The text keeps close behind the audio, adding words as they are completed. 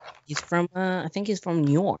He's from I think he's from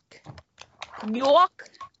New York. New York?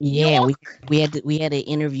 Yeah, New we had to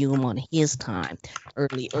interview him on his time,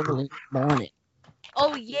 early morning.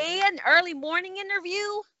 Oh yeah, an early morning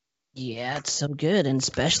interview? Yeah, it's so good and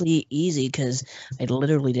especially easy because I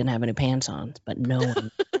literally didn't have any pants on, but no one.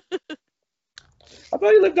 I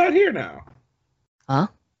thought you lived out here now. Huh?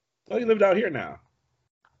 I thought you lived out here now.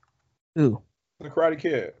 Who? The Karate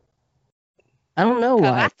Kid. I don't know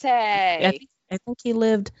why. Karate. I think he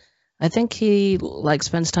lived. I think he like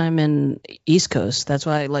spends time in East Coast. That's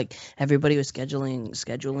why like everybody was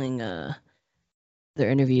scheduling their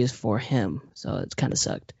interviews for him. So it's kind of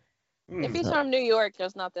sucked. If he's from New York,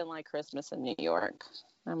 there's nothing like Christmas in New York.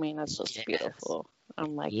 I mean, that's just beautiful.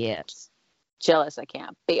 I'm like, jealous. I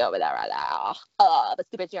can't be over there right now. But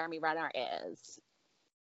stupid Jeremy Renner is.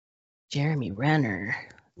 Jeremy Renner.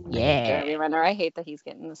 Yeah. Jeremy Renner. I hate that he's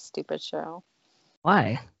getting this stupid show.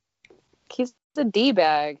 Why? He's a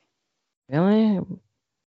D-bag. Really?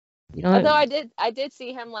 Although I did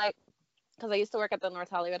see him like, because I used to work at the North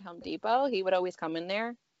Hollywood Home Depot. He would always come in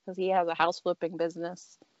there because he has a house flipping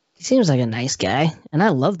business. He seems like a nice guy, and I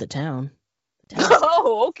love the town.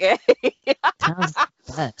 Oh, okay. Town's the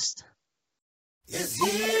best. It's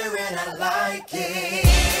here and I like it.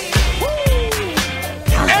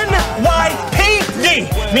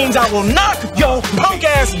 NYPD means I will knock your punk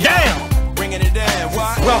ass down. Bringing it down.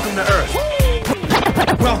 What? Welcome to Earth.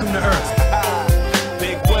 Welcome to Earth.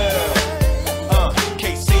 Big Will.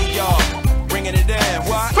 KC, y'all. Bringing it down.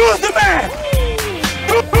 What? Who's the man?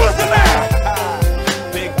 Who's the man?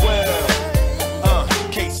 Big Will.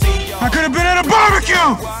 KC, y'all. I could have been at a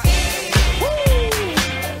barbecue.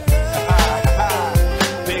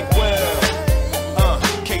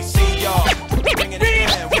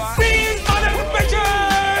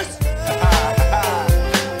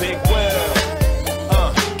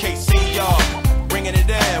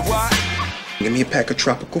 Give me a pack of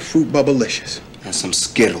tropical fruit Bubblicious and some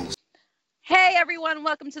Skittles. Hey everyone,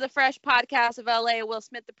 welcome to the Fresh Podcast of LA Will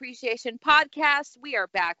Smith Appreciation Podcast. We are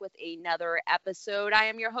back with another episode. I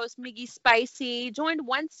am your host, Miggy Spicy, joined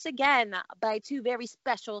once again by two very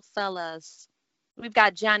special fellas. We've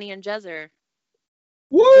got Johnny and Jezzer.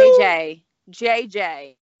 Woo!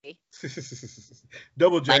 JJ.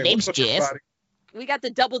 Double J. My name's Jeff. We got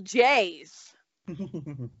the double J's.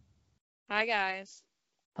 Hi guys.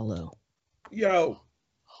 Hello. Yo.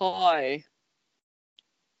 Hi.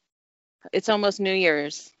 It's almost New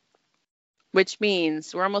Year's, which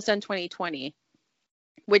means we're almost in 2020,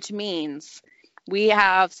 which means we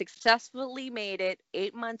have successfully made it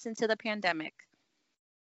 8 months into the pandemic,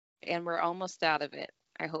 and we're almost out of it.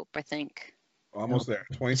 I think. Almost there.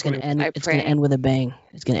 2020. It's gonna end with a bang.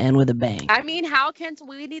 It's gonna end with a bang. I mean, how can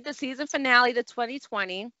we need the season finale to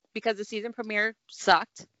 2020 because the season premiere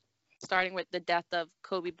sucked, starting with the death of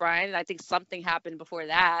Kobe Bryant, and I think something happened before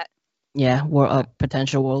that. Yeah,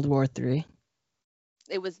 potential World War III.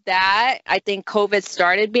 It was that. I think COVID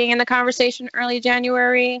started being in the conversation early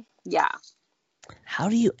January. Yeah. How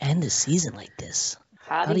do you end a season like this?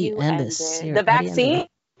 How do you end a series? The vaccine?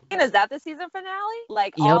 Is that the season finale?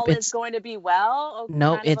 Like, all is going to be well?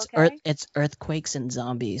 No, it's okay? It's earthquakes and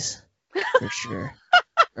zombies, for sure.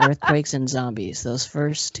 Earthquakes and zombies. Those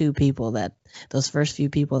first few people that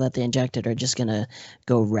they injected are just gonna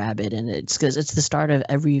go rabid, and it's because it's the start of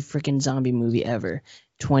every freaking zombie movie ever.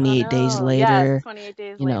 28 days later. Yes, 28 days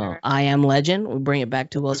later. You know, I Am Legend. We bring it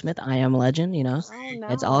back to Will Smith. I Am Legend. You know,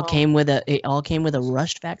 it all came with a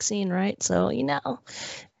rushed vaccine, right? So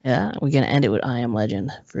yeah, we're gonna end it with I Am Legend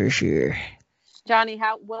for sure. Johnny,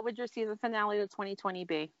 what would your season finale of 2020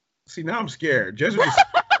 be? See, now I'm scared.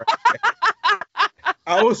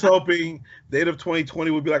 I was hoping the end of 2020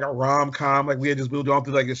 would be like a rom-com, like we had just moved on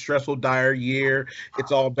through like a stressful, dire year.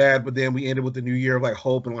 It's all bad, but then we ended with the new year of like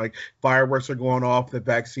hope and like fireworks are going off, the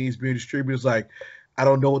vaccines being distributed. It's like, I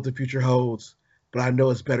don't know what the future holds, but I know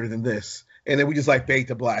it's better than this. And then we just like fade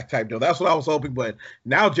to black type deal. That's what I was hoping, but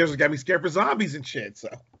now Jeff's got me scared for zombies and shit. So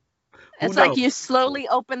it's like you slowly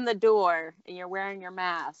open the door and you're wearing your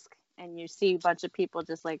mask and you see a bunch of people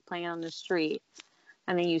just like playing on the street.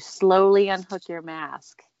 And then you slowly unhook your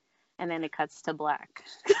mask, and then it cuts to black.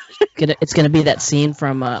 It's gonna be that scene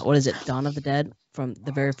from what is it, Dawn of the Dead? From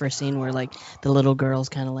the very first scene where like the little girl's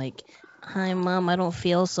kind of like, "Hi, Mom, I don't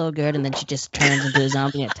feel so good," and then she just turns into a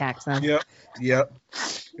zombie and attacks them. Yep.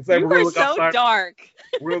 It's like we're so outside, dark.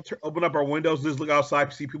 We'll open up our windows, just look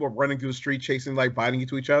outside, see people running through the street, chasing, like biting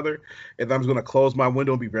into each other, and I'm just gonna close my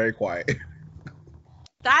window and be very quiet.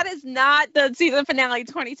 That is not the season finale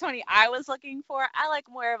 2020 I was looking for. I like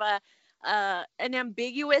more of an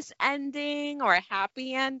ambiguous ending or a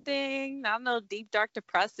happy ending. Not no deep, dark,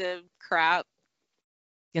 depressive crap.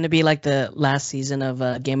 gonna be like the last season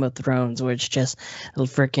of Game of Thrones, where it's just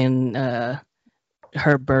freaking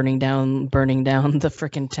her burning down the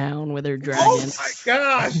freaking town with her dragon. Oh my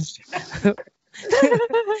gosh!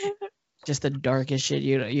 Just the darkest shit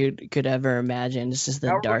you could ever imagine. It's just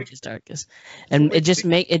the Outrageous. darkest, and it just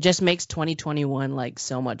makes 2021 like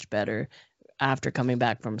so much better after coming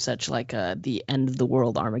back from such like the end of the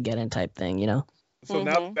world Armageddon type thing, you know. So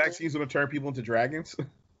now the vaccine's gonna turn people into dragons.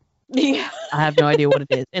 Yeah. I have no idea what it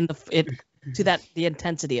is, and the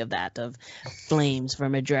intensity of that, of flames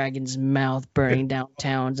from a dragon's mouth burning down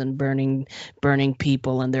towns and burning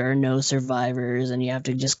people, and there are no survivors, and you have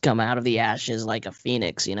to just come out of the ashes like a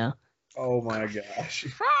phoenix, you know. Oh my gosh!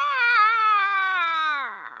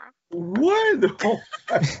 What? Oh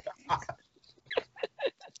my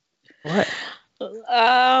What?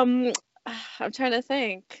 I'm trying to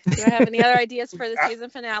think. Do I have any other ideas for the season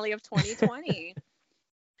finale of 2020?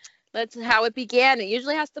 That's how it began. It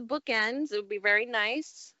usually has to bookends. It would be very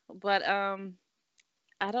nice, but I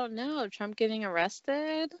don't know. Trump getting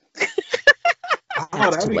arrested?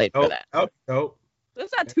 That's too late for that. Nope.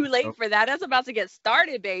 It's not too late for that. That's about to get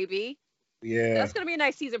started, baby. Yeah. That's gonna be a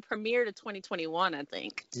nice season premiere to 2021, I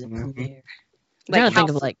think. Mhm. I'm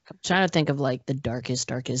trying to think of like the darkest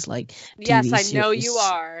like TV Yes, I know series. you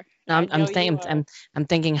are. No, I know I'm you thinking are. I'm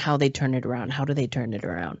thinking how they turn it around. How do they turn it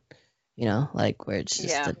around? You know, like where it's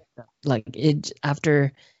just like it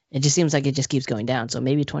after it just seems like it just keeps going down. So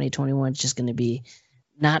maybe 2021 is just going to be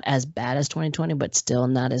not as bad as 2020, but still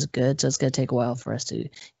not as good. So it's going to take a while for us to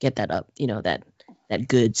get that up, you know, that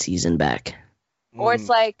good season back. Or it's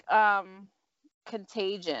like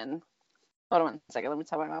Contagion. Hold on 1 second. Let me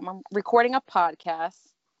tell my mom. I'm recording a podcast.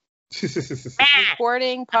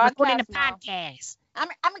 Recording podcast. Now. podcast. I'm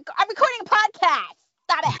recording a podcast.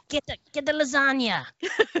 Stop it. Get the lasagna.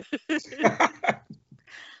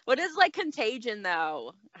 What is like Contagion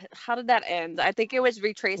though? How did that end? I think it was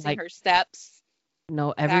retracing her steps.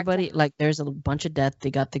 No, everybody like there's a bunch of death.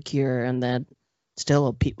 They got the cure, and then still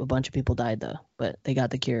a bunch of people died though. But they got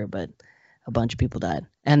the cure, but a bunch of people died.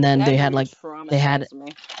 And then they had like they had a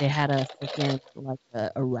freaking like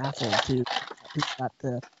a raffle to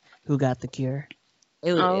who got the cure.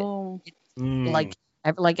 It was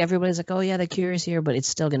like everybody's like, oh yeah, the cure is here, but it's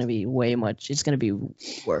still gonna be it's gonna be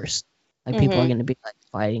worse. Like people are gonna be like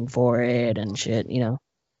fighting for it and shit, you know.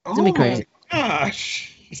 It's gonna be crazy.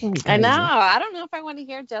 Gosh. I know. I don't know if I want to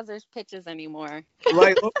hear Jezzer's pitches anymore.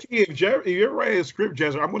 Like, okay, if you're writing a script,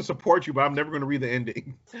 Jezzer, I'm going to support you, but I'm never going to read the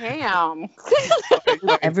ending. Damn.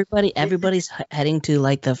 Everybody's heading to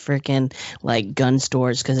like the freaking like gun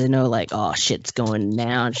stores because they know like, oh, shit's going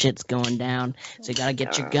down. So you gotta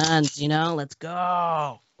get your guns, you know. Let's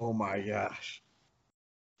go. Oh my gosh.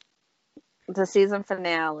 The season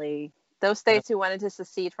finale. Those states who wanted to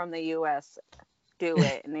secede from the U.S. do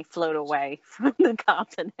it, and they float away from the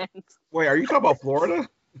continent. Wait, are you talking about Florida?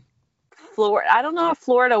 Florida. I don't know if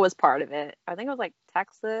Florida was part of it. I think it was like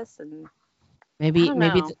Texas and maybe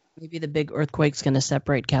the big earthquake's gonna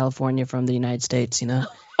separate California from the United States. You know.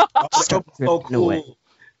 Oh, that'd be so cool.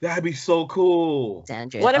 That'd be so cool.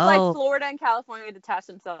 Sandra, what if like Florida and California detach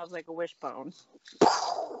themselves like a wishbone?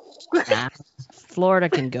 Nah, Florida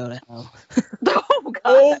can go to hell. Oh God.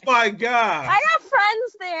 Oh my God. I got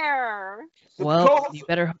friends there. Well,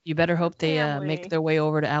 you better hope they make their way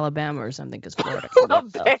over to Alabama or something, because Florida.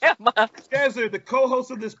 Alabama. Jezzer, the co-host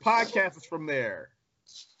of this podcast is from there.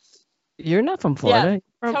 You're not from Florida.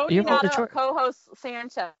 Yeah. Tony you're from Detroit. Co-host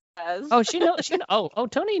Sanchez. Oh, she knows. Oh,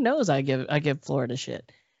 Tony knows. I give Florida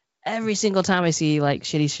shit. Every single time I see like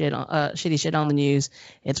shitty shit on the news,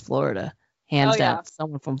 it's Florida. Hands down,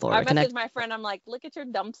 someone from Florida. I messaged my friend. I'm like, look at your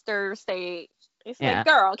dumpster state. He's like,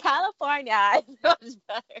 girl, California.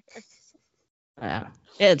 Yeah,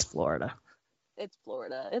 it's Florida. It's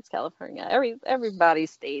Florida. It's California.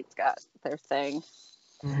 Everybody's state's got their thing.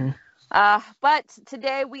 Mm-hmm. But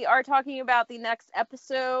today we are talking about the next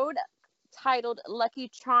episode titled Lucky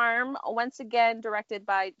Charm, once again directed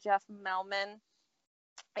by Jeff Melman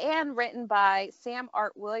and written by Sam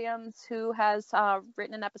Art Williams, who has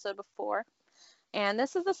written an episode before. And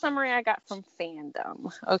this is the summary I got from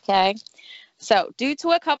Fandom. Okay. So, due to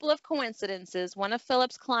a couple of coincidences, one of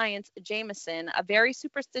Philip's clients, Jameson, a very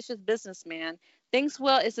superstitious businessman, thinks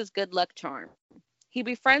Will is his good luck charm. He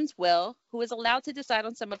befriends Will, who is allowed to decide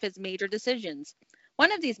on some of his major decisions.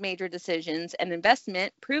 One of these major decisions, an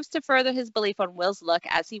investment, proves to further his belief on Will's luck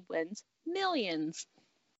as he wins millions.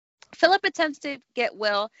 Philip attempts to get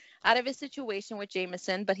Will out of his situation with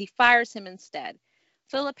Jameson, but he fires him instead.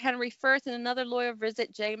 Philip Henry Firth and another lawyer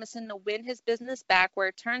visit Jameson to win his business back, where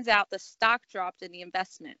it turns out the stock dropped in the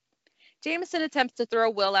investment. Jameson attempts to throw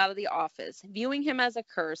Will out of the office, viewing him as a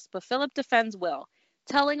curse, but Philip defends Will,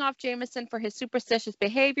 telling off Jameson for his superstitious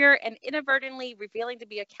behavior and inadvertently revealing to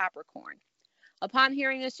be a Capricorn. Upon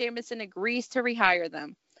hearing this, Jameson agrees to rehire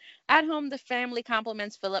them. At home, the family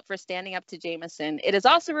compliments Philip for standing up to Jameson. It is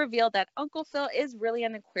also revealed that Uncle Phil is really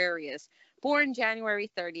an Aquarius, born January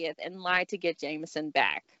 30th, and lied to get Jameson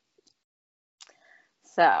back.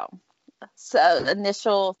 So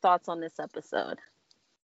initial thoughts on this episode.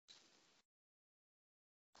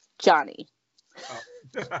 Johnny.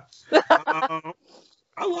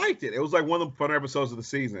 I liked it. It was like one of the funner episodes of the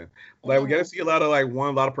season. Like we got to see a lot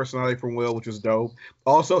of personality from Will, which was dope.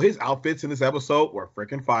 Also, his outfits in this episode were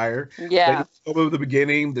freaking fire. Yeah. Over the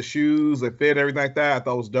beginning, the shoes, the fit, everything like that, I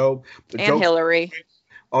thought was dope. And Hillary.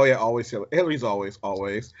 Oh yeah, always Hillary. Hillary's always.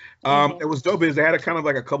 It was dope because they had a kind of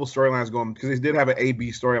like a couple storylines going because they did have an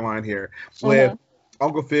A/B storyline here with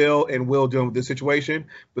Uncle Phil and Will dealing with this situation,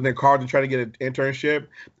 but then Carlton trying to get an internship.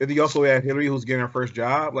 And then you also had Hillary who's getting her first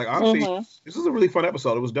job. Like honestly, this was a really fun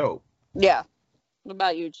episode. It was dope. Yeah. What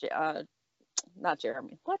about you? Not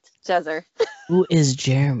Jeremy. What? Jezer. Who is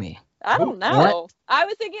Jeremy? I don't know. What? I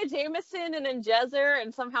was thinking Jameson and then Jezer,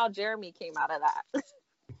 and somehow Jeremy came out of that.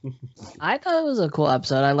 I thought it was a cool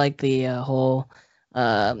episode. I like the whole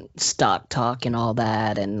stock talk and all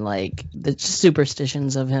that, and like the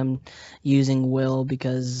superstitions of him using Will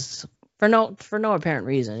because for no apparent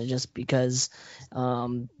reason, just because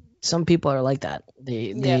some people are like that.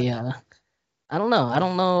 I don't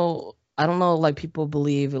know. Like people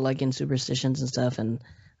believe like in superstitions and stuff, and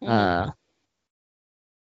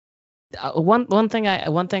one thing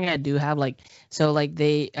I do have like so like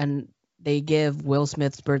they give Will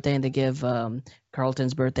Smith's birthday and they give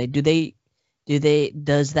Carlton's birthday.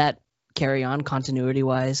 Does that carry on continuity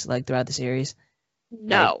wise like throughout the series?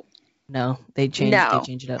 No. They change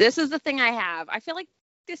it up. This is the thing I have. I feel like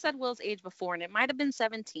they said Will's age before and it might have been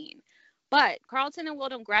 17. But Carlton and Will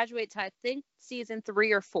don't graduate to I think season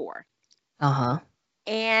 3 or 4.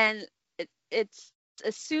 And it's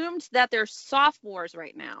assumed that they're sophomores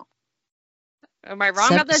right now. Am I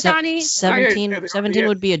wrong about that, Johnny? 17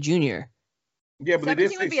 would be a junior. Yeah, but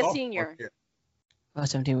 17 would be a senior. Oh,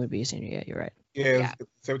 17 would be a senior. Yeah, you're right. Yeah.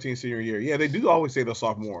 17 senior year. Yeah, they do always say they're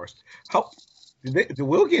sophomores. How did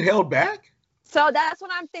Will get held back? So that's what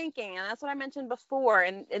I'm thinking, and that's what I mentioned before,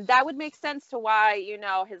 and that would make sense to why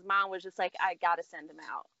his mom was just like, I gotta send him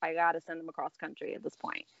out. I gotta send him across country at this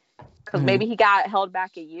point, because maybe he got held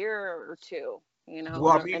back a year or two, in a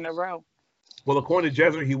row. Well, according to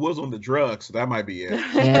Jezer, he was on the drugs, so that might be it.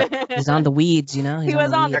 Yeah, he's on the weeds, He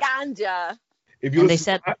was on the ganja. If you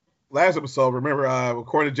said last episode, remember,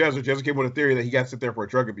 according to Jezer came with a theory that he got sent there for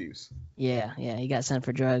drug abuse. Yeah, he got sent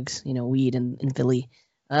for drugs, weed in Philly.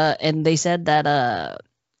 And they said that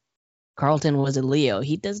Carlton was a Leo.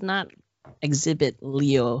 He does not exhibit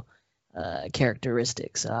Leo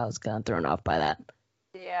characteristics, so I was kind of thrown off by that.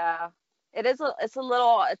 Yeah. It's a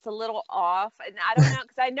little off, and I don't know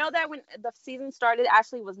because I know that when the season started,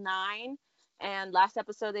 Ashley was 9, and last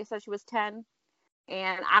episode they said she was 10,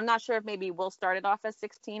 and I'm not sure if maybe Will started off as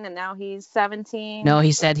 16 and now he's 17. No,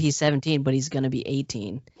 he said he's 17, but he's gonna be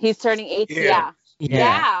 18. He's turning 18.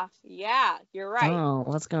 Yeah. You're right. Oh,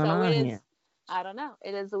 what's going on here? I don't know.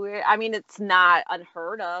 It is weird. I mean, it's not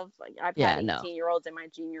unheard of. Like I've had 18-year-olds in my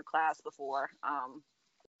junior class before.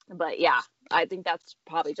 But yeah, I think that's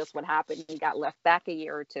probably just what happened. He got left back a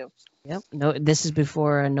year or two. Yep. No, this is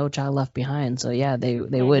before No Child Left Behind. So yeah, they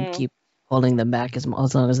would keep holding them back as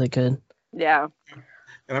long as they could. Yeah.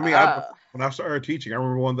 And I mean, when I started teaching, I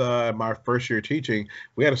remember my first year teaching,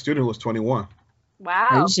 we had a student who was 21. Wow.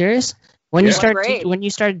 Are you serious? When you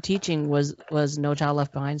started teaching, was No Child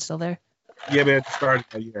Left Behind still there? Yeah, man, it started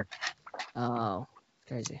that year. Oh,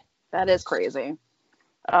 crazy. That is crazy.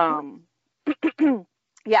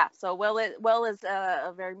 Yeah, so Will is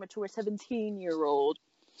a very mature 17-year-old.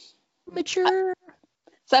 Mature.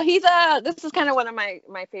 So he's this is kind of one of my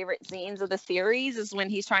favorite scenes of the series is when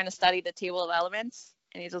he's trying to study the table of elements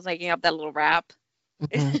and he's just making up that little rap,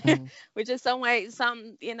 which is some way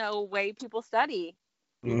people study.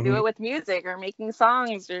 You do it with music or making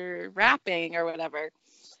songs or rapping or whatever.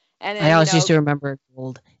 And then, I always used to remember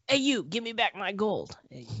gold. Hey, you, give me back my gold.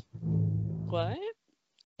 Hey. What?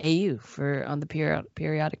 AU for on the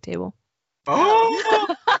periodic table.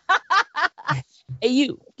 Oh.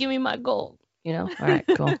 AU, give me my gold. All right,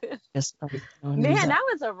 cool. Man, that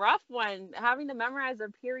was a rough one. Having to memorize a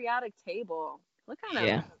periodic table. What kind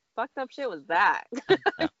of fucked up shit was that?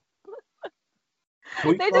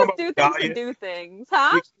 They just do things to do things,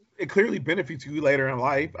 huh? It clearly benefits you later in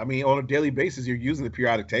life. I mean, on a daily basis, you're using the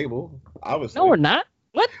periodic table. Obviously. No, we're not.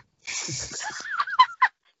 What?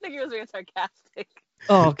 Nigga like he was being sarcastic.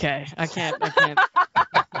 Oh, okay. I can't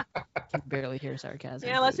can barely hear sarcasm.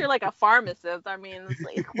 Yeah, unless you're like a pharmacist. I mean, it's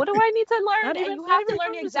like, what do I need to learn? Not And even- you not have even to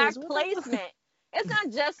learn the exact pharmacist. What the fuck? placement. It's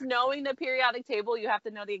not just knowing the periodic table. You have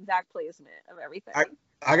to know the exact placement of everything.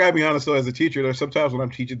 I gotta be honest though, as a teacher, there's sometimes when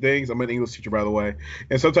I'm teaching things, I'm an English teacher by the way,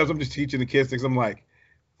 and sometimes I'm just teaching the kids things. I'm like,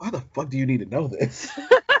 why the fuck do you need to know this?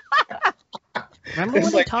 Remember It's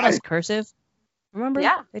when they like, taught us cursive? Remember?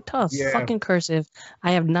 Yeah. They taught us Yeah. fucking cursive.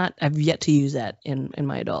 I've yet to use that in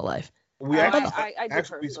my adult life. We I do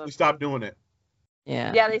actually cursive. we stopped doing it.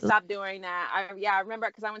 Yeah. Yeah, they stopped doing that. I remember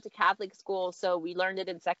because I went to Catholic school, so we learned it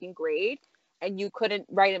in second grade, and you couldn't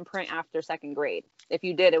write and print after second grade. If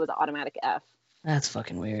you did, it was an automatic F. That's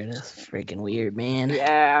fucking weird. That's freaking weird, man.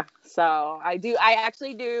 Yeah, so I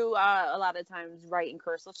actually do a lot of times write in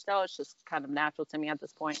cursive still. It's just kind of natural to me at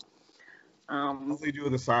this point. I only do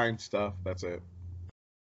the sign stuff. That's it.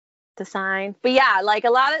 To sign, but yeah, like a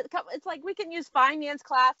lot of it's like we can use finance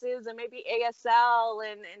classes and maybe ASL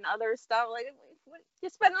and other stuff. Like, you're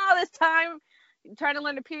spending all this time trying to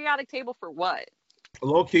learn the periodic table for what?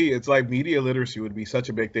 Low key, it's like media literacy would be such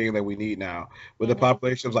a big thing that we need now with the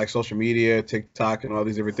population of like social media, TikTok, and all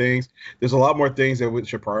these different things. There's a lot more things that we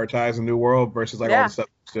should prioritize in the new world versus like all the stuff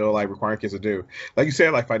still like requiring kids to do. Like you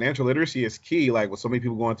said, like financial literacy is key. Like with so many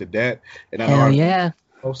people going to debt and Hell yeah.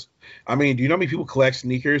 I mean, do you know how many people collect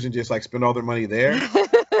sneakers and just like spend all their money there?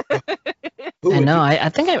 I know. I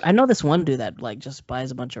think I know this one dude that like just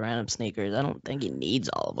buys a bunch of random sneakers. I don't think he needs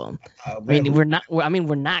all of them. I mean,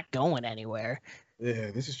 we're not going anywhere.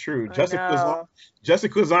 Yeah, this is true. I Justin know.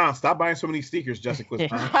 Cuisin, stop buying so many sneakers, Justin Cuisin.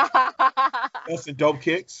 Justin Dope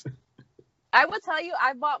Kicks. I will tell you,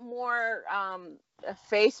 I bought more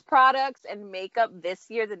face products and makeup this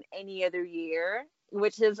year than any other year,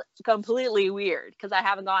 which is completely weird because I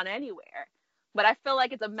haven't gone anywhere. But I feel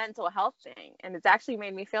like it's a mental health thing, and it's actually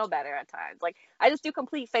made me feel better at times. Like, I just do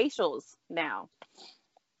complete facials now.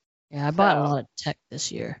 Yeah, I bought a So- lot of tech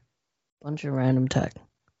this year. Bunch of random tech.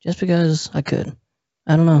 Just because I could.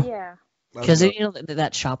 I don't know. Yeah. Because you know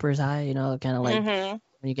that shopper's high, you know, kind of like when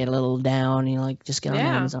you get a little down, you know, like just get on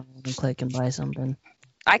Yeah. Amazon and click and buy something.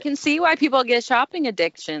 I can see why people get shopping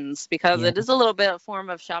addictions because Yeah. it is a little bit of a form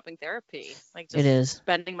of shopping therapy. Like just It is.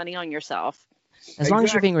 spending money on yourself. As long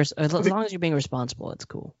as you're being as long as you're being responsible, it's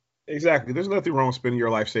cool. Exactly. There's nothing wrong with spending your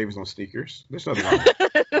life savings on sneakers. There's nothing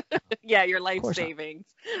wrong. Yeah, your life course not. savings.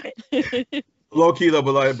 Low key though,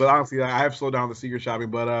 but honestly, I have slowed down the sneaker shopping.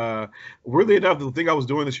 But weirdly enough, the thing I was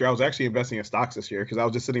doing this year, I was actually investing in stocks this year because I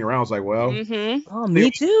was just sitting around. I was like, well, Oh, me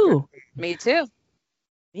too. Me too.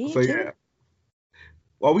 Me so too. yeah.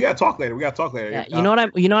 Well, we gotta talk later. Yeah, you know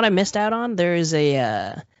what I missed out on? There is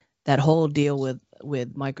a that whole deal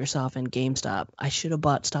with Microsoft and GameStop. I should have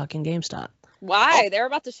bought stock in GameStop. Why? They're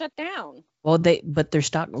about to shut down. Well, but their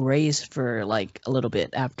stock raised for like a little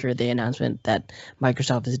bit after the announcement that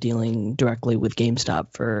Microsoft is dealing directly with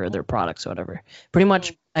GameStop for their products or whatever. Pretty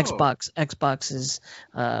much, Xbox is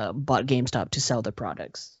bought GameStop to sell their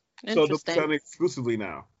products. So they're Interesting. selling exclusively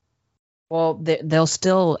now. Well, they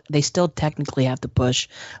still technically have to push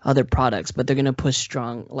other products, but they're gonna push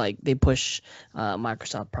strong. Like they push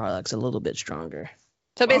Microsoft products a little bit stronger.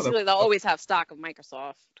 So basically, they'll always have stock of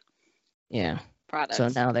Microsoft Yeah. products. So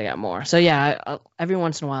now they got more. So yeah, every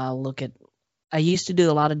once in a while I'll look at. I used to do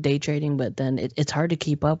a lot of day trading, but then it's hard to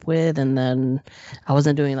keep up with. And then I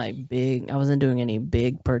wasn't doing any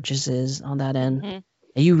big purchases on that end. Mhm.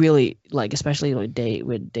 And you really like, especially with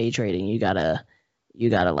day trading, you gotta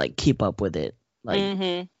like keep up with it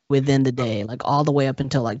like within the day, like all the way up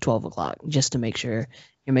until like 12 o'clock, just to make sure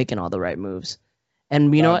you're making all the right moves.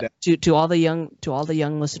 And you know what? To all the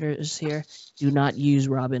young listeners here, do not use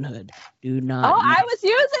Robinhood. Do not. I was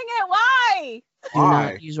using it. Why? do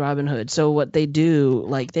not use Robinhood. So what they do,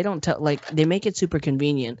 like they don't tell, like they make it super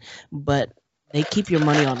convenient, but they keep your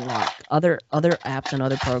money on lock. Other apps and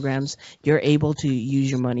other programs, you're able to use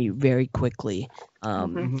your money very quickly.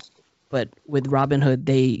 But with Robinhood,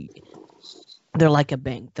 they're like a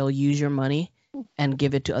bank. They'll use your money and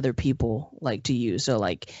give it to other people like to use. So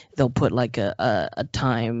like they'll put like a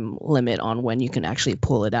time limit on when you can actually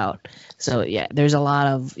pull it out. So yeah, there's a lot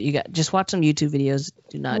of just watch some YouTube videos.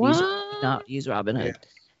 Do not use Robinhood.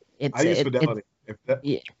 Yeah. I use Fidelity.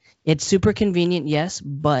 It's super convenient, yes,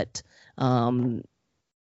 but when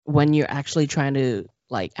you're actually trying to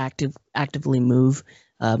like actively move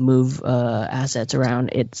assets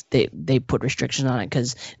around, they put restrictions on it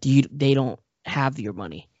because they don't have your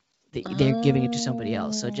money. They're giving it to somebody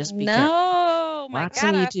else. So just be careful. No, my Watch God,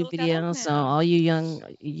 some I have to YouTube look that up videos. So now. all you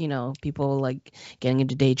young, people like getting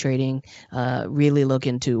into day trading, really look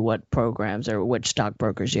into what programs or which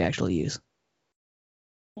stockbrokers you actually use.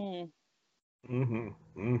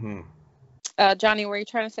 Johnny, were you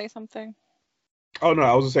trying to say something? Oh no,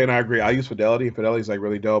 I was just saying I agree. I use Fidelity, and Fidelity's like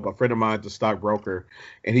really dope. A friend of mine's a stockbroker,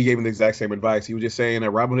 and he gave me the exact same advice. He was just saying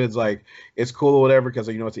that Robinhood's like it's cool or whatever because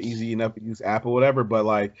it's an easy enough to use app or whatever, but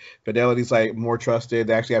like Fidelity's like more trusted.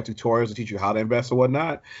 They actually have tutorials to teach you how to invest or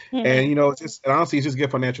whatnot. And honestly, it's just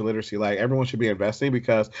good financial literacy. Like everyone should be investing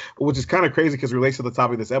which is kind of crazy because it relates to the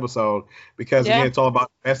topic of this episode. Because again, it's all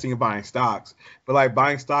about investing and buying stocks. But like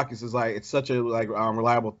buying stock is like it's such a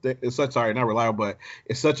reliable thing. It's such not reliable, but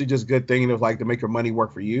it's such a just good thing to make your money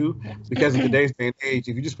work for you, because in today's day and age,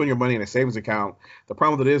 if you just put your money in a savings account, the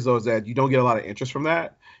problem with it is though is that you don't get a lot of interest from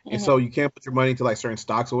that, and so you can't put your money into like certain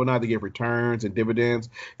stocks or whatnot to get returns and dividends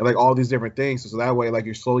and like all these different things. So that way, like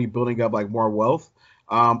you're slowly building up like more wealth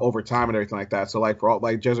over time and everything like that. So like for all,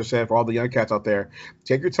 like Jezza said, for all the young cats out there,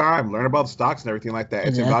 take your time, learn about the stocks and everything like that.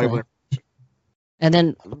 It's invaluable. And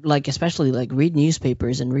then, like, especially like read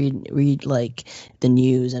newspapers and read like the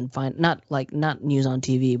news and find not news on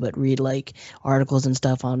TV, but read like articles and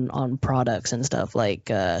stuff on products and stuff.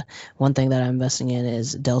 Like one thing that I'm investing in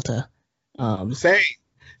is Delta. Same.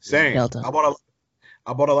 Delta. I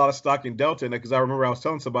bought a lot of stock in Delta because I remember I was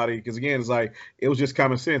telling somebody, because again, it's like it was just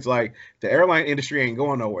common sense. Like the airline industry ain't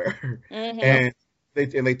going nowhere, and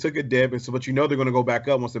they took a dip, and so but they're going to go back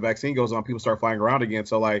up once the vaccine goes on. People start flying around again.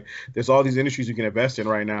 So like there's all these industries you can invest in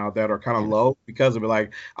right now that are kind of low because of it.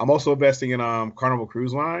 Like I'm also investing in Carnival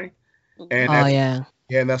Cruise Line, and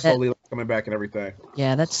and that's slowly coming back and everything.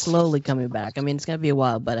 Yeah, that's slowly coming back. I mean, it's gonna be a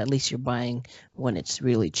while, but at least you're buying when it's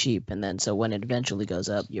really cheap, and then so when it eventually goes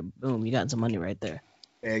up, you got some money right there.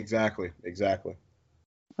 Exactly.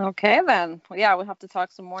 Okay, then. Well, yeah, we'll have to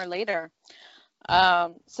talk some more later.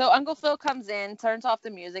 So Uncle Phil comes in, turns off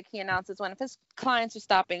the music. He announces one of his clients are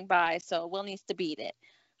stopping by, so Will needs to beat it.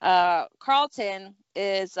 Carlton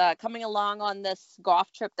is coming along on this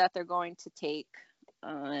golf trip that they're going to take,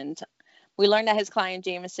 and we learned that his client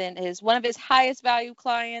Jameson is one of his highest value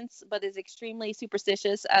clients, but is extremely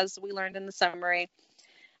superstitious, as we learned in the summary.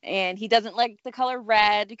 And he doesn't like the color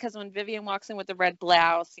red because when Vivian walks in with the red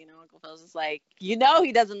blouse, Uncle Phil's just like, he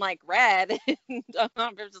doesn't like red. And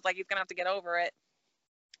Viv's just like, he's going to have to get over it.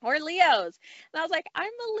 Or Leo's. And I was like, I'm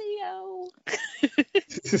a Leo.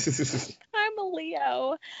 I'm a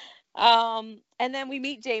Leo. And then we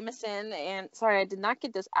meet Jameson, and sorry, I did not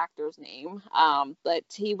get this actor's name. But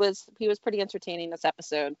he was pretty entertaining this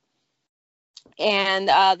episode. And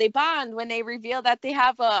they bond when they reveal that they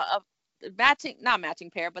have a not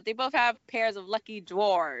matching pair, but they both have pairs of lucky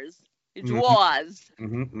drawers. Drawers.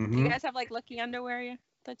 Do you guys have like lucky underwear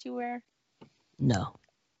that you wear? No.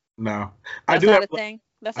 That's I do not a thing.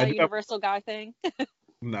 That's not a universal guy thing.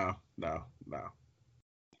 No.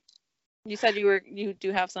 You said you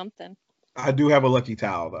do have something. I do have a lucky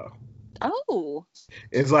towel though. Oh.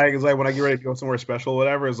 It's like when I get ready to go somewhere special or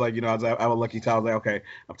whatever, it's like, I have a lucky towel. Like, okay,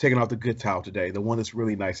 I'm taking out the good towel today, the one that's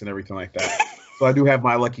really nice and everything like that. So I do have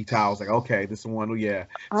my lucky towels. Like, okay, this is one. Oh, yeah.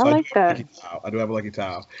 So I like that. I do have a lucky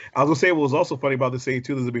towel. I was going to say what was also funny about this scene,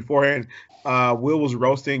 too, is beforehand, Will was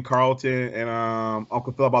roasting Carlton and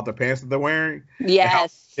Uncle Phil about the pants that they're wearing.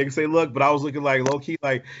 Yes. They can say, look, but I was looking like low-key,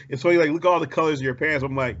 like, it's funny, like, look at all the colors of your pants.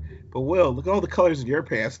 I'm like, but Will, look at all the colors in your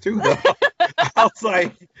pants, too, though. I was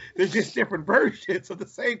like, they're just different versions of the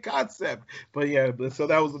same concept. But, yeah, so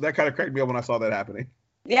that kind of cracked me up when I saw that happening.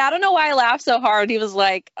 Yeah, I don't know why I laughed so hard. He was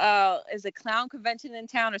like, is a clown convention in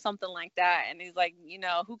town or something like that? And he's like,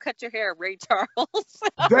 who cut your hair? Ray Charles.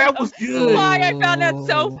 That was good. Why I found that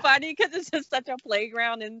so funny because it's just such a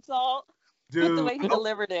playground insult. Dude, with the way he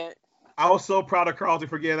delivered it. I was so proud of Carlton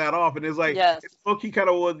for getting that off. And it's like, it's low-key kind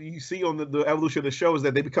of what you see on the evolution of the show is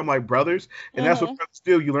that they become like brothers. And that's what brothers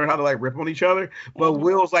do. You learn how to like rip on each other. But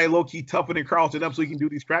Will's like low-key toughening Carlton up so he can do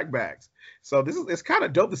these crackbacks. So it's kind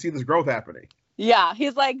of dope to see this growth happening. Yeah,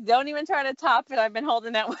 he's like, don't even try to top it. I've been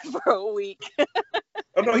holding that one for a week.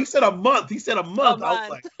 Oh no, he said a month. I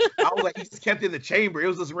was like, he just kept it in the chamber. It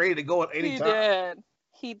was just ready to go at any time.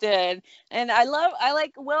 He did. And I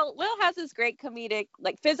like Will has this great comedic,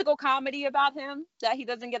 like physical comedy about him that he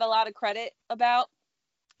doesn't get a lot of credit about.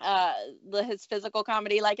 His physical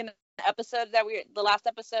comedy, like in the episode the last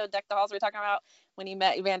episode, Deck the Halls, we were talking about when he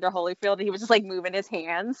met Evander Holyfield, and he was just like moving his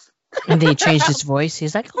hands. And then he changed his voice.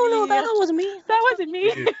 He's like, oh no, that wasn't me. That wasn't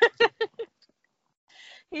me.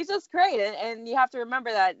 He's just great. And you have to remember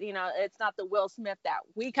that, it's not the Will Smith that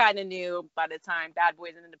we kind of knew by the time Bad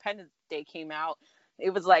Boys and Independence Day came out.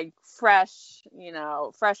 It was like fresh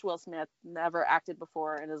Will Smith, never acted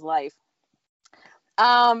before in his life.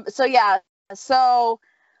 So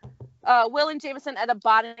Will and Jameson end up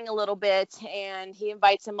bonding a little bit, and he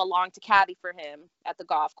invites him along to caddy for him at the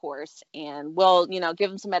golf course. And Will,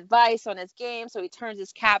 give him some advice on his game. So he turns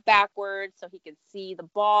his cap backwards so he can see the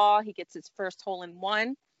ball. He gets his first hole in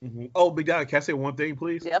one. Mm-hmm. Oh, Big Daddy, can I say one thing,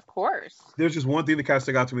 please? Yeah, of course. There's just one thing that kind of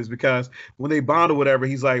stuck out to me is because when they bond or whatever,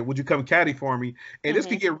 he's like, "Would you come caddy for me?" And this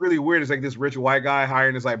could get really weird. It's like this rich white guy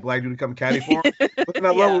hiring this like black dude to come caddy for him. But then I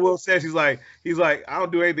love what Will says. He's like, "I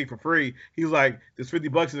don't do anything for free." He's like, "There's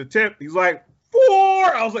 $50 in the tip." He's like,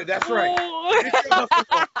 "4." I was like, "That's right.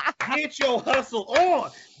 Get your hustle on.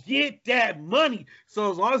 Get that money." So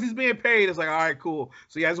as long as he's being paid, it's like, all right, cool.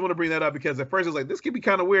 So yeah, I just want to bring that up because at first it was like, this could be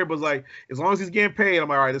kind of weird, but it's like, as long as he's getting paid, I'm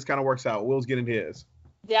like, all right, this kind of works out. Will's getting his.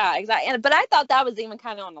 Yeah, exactly. But I thought that was even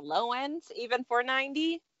kind of on the low end, even for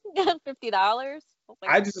 $50.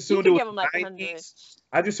 I just assumed it was the 90s.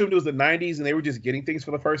 I just assumed it was the 90s and they were just getting things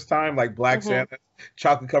for the first time, like Black Santa,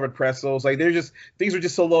 chocolate covered pretzels. Like things were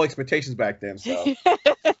just so low expectations back then. So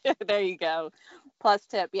there you go. Plus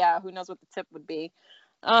tip, yeah. Who knows what the tip would be?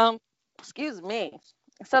 Excuse me.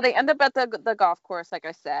 So they end up at the golf course, like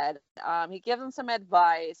I said. He gives him some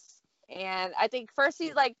advice, and I think first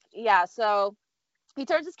he's like, so he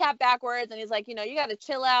turns his cap backwards, and he's like, you got to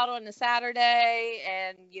chill out on a Saturday,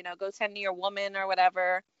 and go tend to your woman or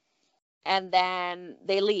whatever. And then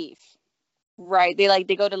they leave, right?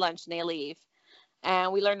 They go to lunch and they leave,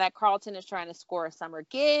 and we learn that Carlton is trying to score a summer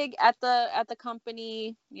gig at the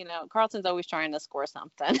company. Carlton's always trying to score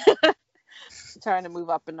something. Trying to move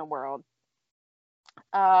up in the world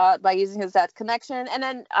by using his dad's connection. And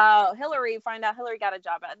then Hillary got a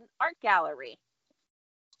job at an art gallery.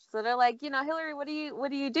 So they're like, Hillary, what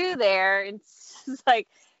do you do there? And she's like,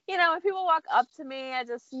 when people walk up to me, I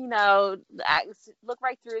just, I look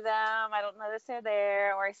right through them. I don't notice they're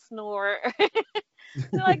there, or I snore.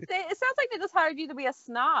 They're like, it sounds like they just hired you to be a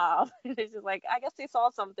snob. They're just like, I guess they saw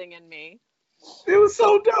something in me. It was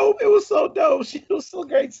so dope. She was so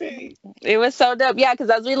great too. It was so dope. Yeah,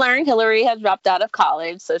 because as we learned, Hillary has dropped out of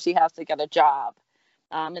college, so she has to get a job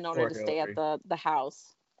in order to stay at the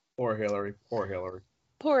house. Poor Hillary.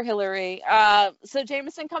 So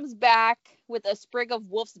Jameson comes back with a sprig of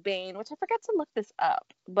wolfsbane, which I forgot to look this up,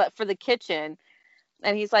 but for the kitchen.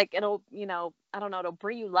 And he's like, it'll, I don't know, it'll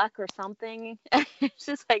bring you luck or something. It's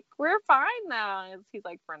just like, we're fine now. He's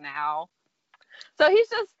like, for now. So he's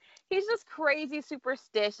just crazy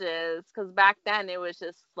superstitious, because back then it was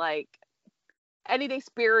just like anything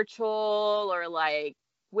spiritual or like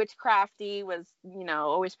witchcrafty was,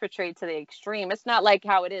 always portrayed to the extreme. It's not like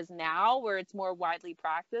how it is now where it's more widely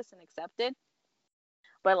practiced and accepted.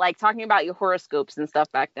 But like talking about your horoscopes and stuff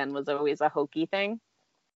back then was always a hokey thing.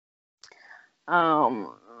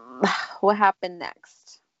 What happened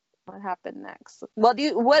next? Well,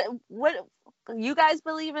 what you guys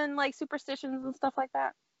believe in, like superstitions and stuff like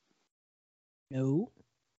that? No.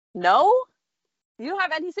 You don't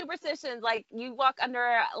have any superstitions? Like you walk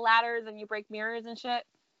under ladders and you break mirrors and shit?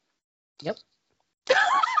 Yep.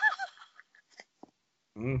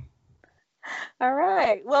 All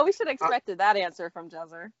right. Well, we should have expected that answer from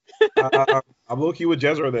Jezzer. I'm low-key with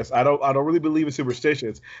Jezzer on this. I don't really believe in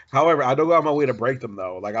superstitions. However, I don't go out my way to break them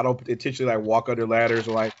though. Like I don't intentionally like walk under ladders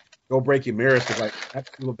or like go breaking mirrors because like I have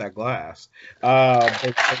to up that glass.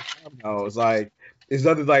 But no, it's like it's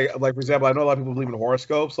nothing like for example, I know a lot of people believe in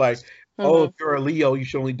horoscopes. Like, oh, if you're a Leo, you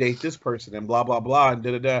should only date this person and blah blah blah and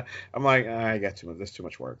da da da. I'm like, I got too much. That's too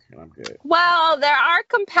much work, and I'm good. Well, there are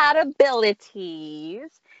compatibilities,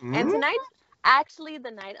 and tonight's actually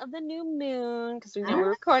the night of the new moon, because we know we're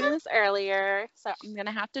recording this earlier. So I'm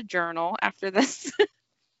gonna have to journal after this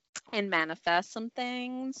and manifest some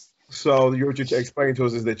things. So what you're explaining to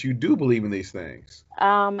us is that you do believe in these things.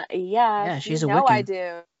 Yeah, she's a Wiccan. I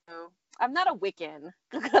do. I'm not a Wiccan,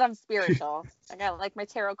 but I'm spiritual. I got like my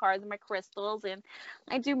tarot cards and my crystals, and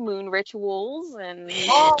I do moon rituals. And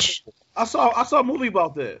I saw a movie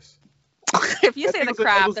about this. If you say The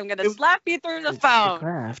Craft, I'm gonna slap you through the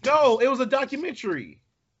phone. No, it was a documentary.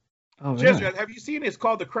 Oh, really? Jessica, have you seen it? It's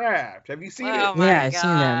called The Craft. Have you seen it? Oh my I've seen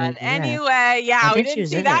that. Yeah. Anyway, we didn't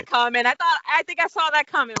see that coming. I think I saw that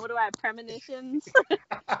coming. What do I have? Premonitions?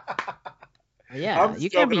 Yeah,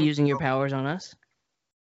 you can't be using your powers on us.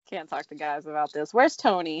 Can't talk to guys about this. Where's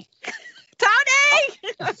Tony? Tony!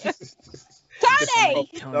 Tony!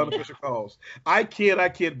 Unofficial calls. I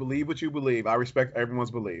kid. Believe what you believe. I respect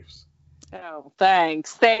everyone's beliefs. Oh,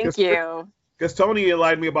 thanks. Thank you. Because Tony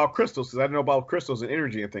enlightened me about crystals, because I didn't know about crystals and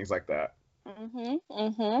energy and things like that. It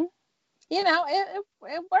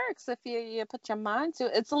works if you put your mind to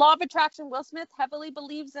it. It's the law of attraction. Will Smith heavily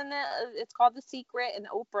believes in it. It's called The Secret and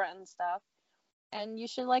Oprah and stuff. And you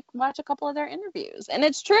should watch a couple of their interviews. And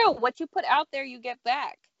it's true. What you put out there, you get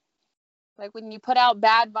back. Like when you put out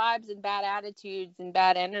bad vibes and bad attitudes and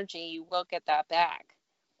bad energy, you will get that back.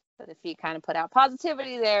 But if you kind of put out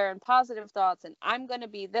positivity there and positive thoughts and I'm going to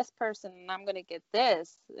be this person and I'm going to get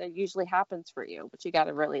this, it usually happens for you. But you got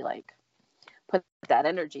to really like put that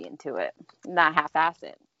energy into it, not half-ass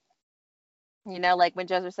it. You know, like when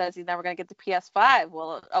Jezra says he's never going to get the PS5.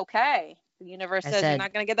 Well, okay. The universe says you're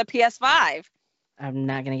not going to get the PS5. I'm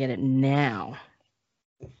not going to get it now.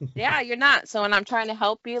 Yeah, you're not. So when I'm trying to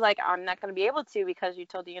help you, like, I'm not going to be able to because you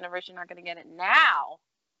told the universe you're not going to get it now.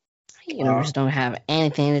 The universe don't have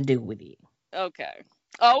anything to do with you. Okay,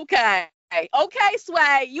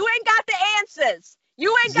 Sway. You ain't got the answers.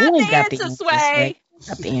 You ain't got the answers, Sway.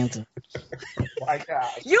 Got the answer. My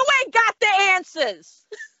God. You ain't got the answers.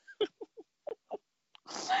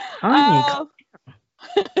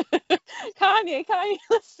 Kanye,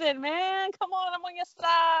 listen, man. Come on, I'm on your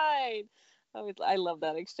side. I love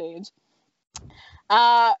that exchange.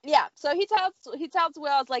 Yeah, so he touts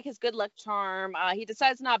Will as like his good luck charm. He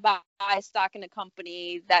decides to not buy stock in a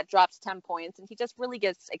company that drops 10 points, and he just really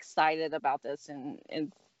gets excited about this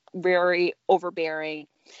and very overbearing.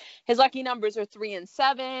 His lucky numbers are 3 and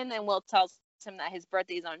 7, and Will tells him that his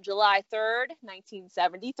birthday is on July 3rd,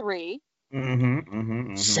 1973.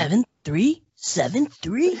 7-3?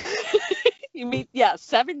 7-3? You mean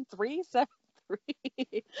 7-3? 7-3?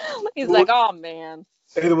 He's like, oh man.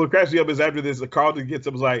 And then what cracks me up is after this, Carlton gets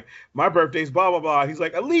up, is like, my birthday's blah blah blah. He's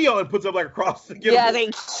like, a Leo, and puts up like a cross to get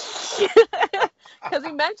him. Because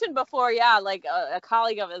he mentioned before, like a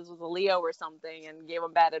colleague of his was a Leo or something and gave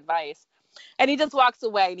him bad advice. And he just walks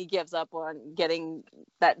away and he gives up on getting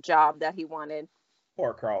that job that he wanted.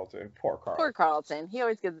 Poor Carlton. He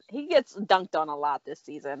gets dunked on a lot this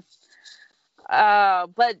season.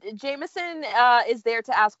 But Jameson is there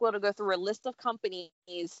to ask Will to go through a list of companies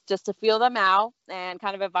just to feel them out and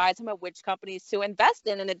kind of advise him of which companies to invest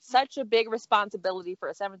in. And it's such a big responsibility for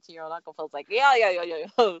a 17-year-old. Uncle Phil's like, yeah.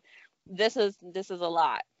 This is a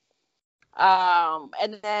lot.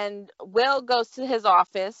 And then Will goes to his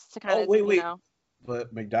office to kind of, wait.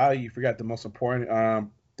 But McDowell, you forgot the most important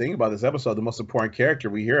thing about this episode, the most important character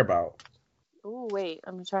we hear about. Oh, wait,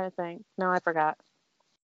 I'm trying to think. No, I forgot.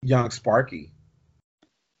 Young Sparky.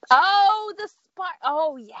 Oh, the Spark.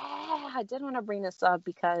 Oh, yeah. I did want to bring this up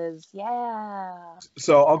because,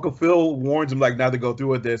 So Uncle Phil warns him like not to go through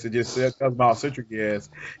with this. It just tells him how eccentric he is.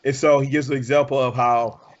 And so he gives an example of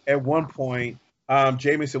how at one point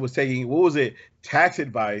Jameson was taking, tax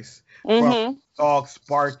advice from dog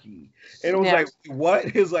Sparky. And it was like,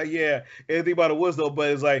 what? It's like, yeah. And the thing about it was though, but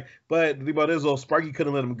it's like, but the thing about it is though, Sparky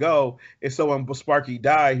couldn't let him go. And so when Sparky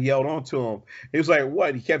died, he held on to him. He was like,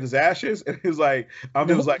 what? He kept his ashes? And he was like,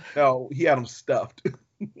 no, he had him stuffed.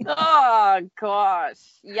 Oh gosh.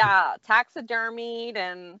 Yeah. Taxidermied.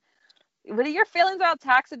 And what are your feelings about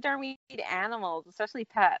taxidermied animals, especially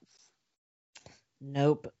pets?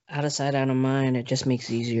 Nope. Out of sight, out of mind. It just makes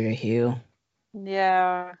it easier to heal.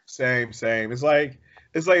 Yeah. Same.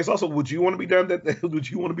 It's also, would you want to be done that? Would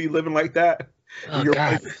you want to be living like that? Oh,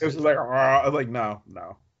 God. It's like, I'm like, no.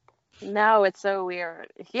 No, it's so weird.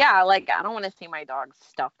 Yeah, like I don't want to see my dog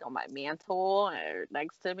stuffed on my mantle or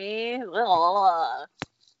next to me. Ugh.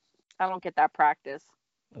 I don't get that practice.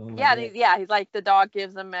 Oh, yeah. He's like the dog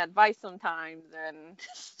gives him advice sometimes, and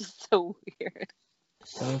it's just so weird.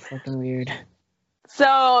 So fucking weird.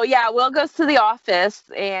 So, Will goes to the office,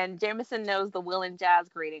 and Jameson knows the Will and Jazz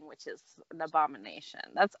greeting, which is an abomination.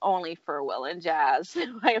 That's only for Will and Jazz,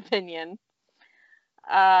 in my opinion.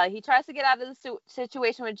 He tries to get out of the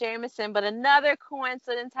situation with Jameson, but another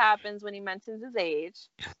coincidence happens when he mentions his age,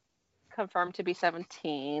 confirmed to be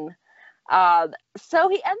 17. So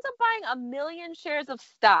he ends up buying 1 million shares of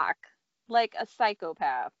stock, like a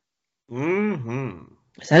psychopath.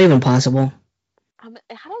 Is that even possible? I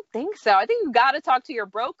don't think so. I think you've got to talk to your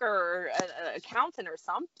broker or an accountant or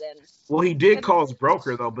something. Well, he did call his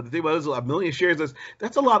broker though, but the thing about it is 1 million shares.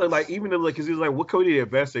 That's a lot of like, even if, like, because he's like, what could he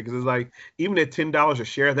invest in? Because it's like, even at $10 a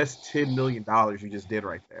share, that's $10 million you just did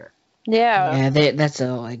right there. Yeah. Yeah, that's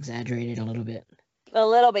all exaggerated a little bit. A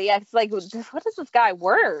little bit, yeah. It's like, what is this guy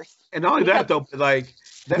worth? And not only that though, but like,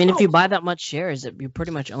 if you buy that much shares, you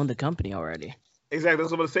pretty much own the company already. Exactly.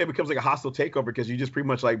 That's what I'm going to say. It becomes like a hostile takeover because you just pretty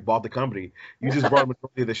much like bought the company. You just bought a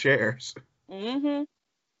majority of the shares. Mm-hmm.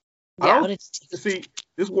 Yeah. See,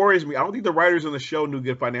 this worries me. I don't think the writers on the show knew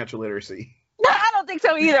good financial literacy. No, I don't think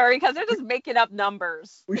so either because they're just making up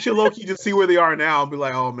numbers. We should low-key just see where they are now and be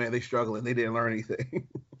like, oh man, they're struggling. They didn't learn anything.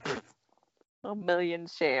 1 million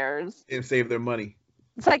shares. And save their money.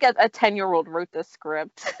 It's like a 10-year-old wrote this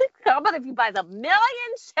script. How about if you buy 1 million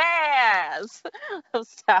shares of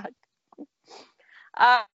stock?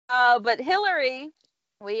 But Hillary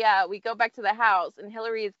we go back to the house, and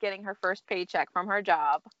Hillary is getting her first paycheck from her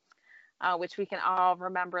job, which we can all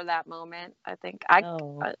remember that moment. I think I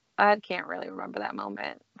can't really remember that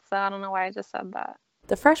moment, so I don't know why I just said that.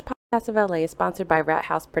 The Fresh Podcast of LA is sponsored by Rat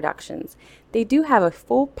House Productions. They do have a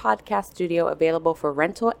full podcast studio available for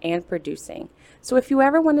rental and producing. So if you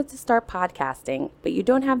ever wanted to start podcasting, but you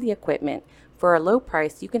don't have the equipment, for a low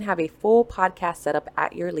price, you can have a full podcast setup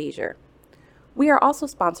at your leisure. We are also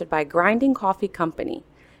sponsored by Grinding Coffee Company.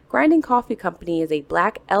 Grinding Coffee Company is a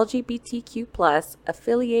Black LGBTQ+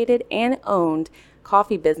 affiliated and owned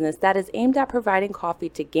coffee business that is aimed at providing coffee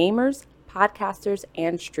to gamers, podcasters,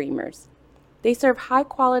 and streamers. They serve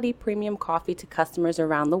high-quality premium coffee to customers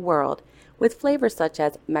around the world with flavors such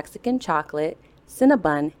as Mexican chocolate,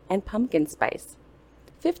 Cinnabon, and pumpkin spice.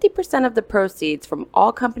 50% of the proceeds from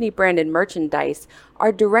all company-branded merchandise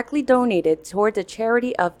are directly donated towards a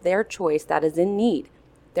charity of their choice that is in need.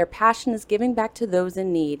 Their passion is giving back to those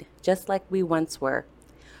in need, just like we once were.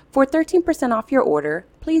 For 13% off your order,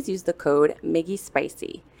 please use the code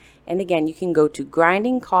MiggySpicy. And again, you can go to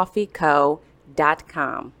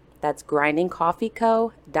grindingcoffeeco.com. That's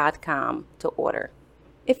grindingcoffeeco.com to order.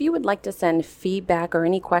 If you would like to send feedback or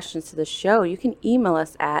any questions to the show, you can email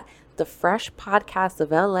us at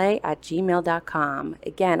thefreshpodcastofla@gmail.com.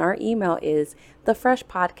 Again, our email is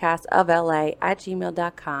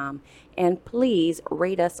thefreshpodcastofla@gmail.com. And please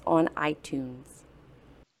rate us on iTunes.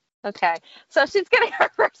 Okay, so she's getting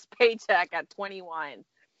her first paycheck at 21.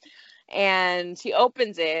 And she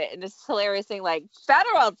opens it, and it's hilarious thing like,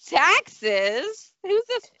 federal taxes? Who's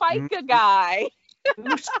this FICA guy?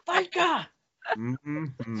 Who's FICA? Mm-hmm.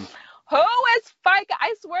 Who is FICA?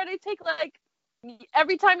 I swear they take like,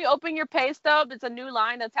 every time you open your pay stub, it's a new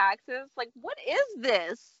line of taxes. Like, what is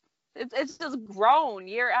this? It's just grown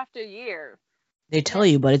year after year. They tell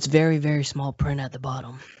you, but it's very, very small print at the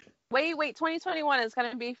bottom. Wait, 2021 is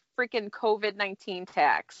going to be freaking COVID-19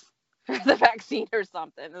 tax for the vaccine or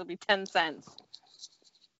something. It'll be 10 cents.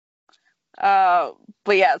 But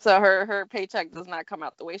yeah, so her paycheck does not come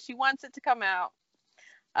out the way she wants it to come out.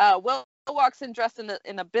 Will walks in dressed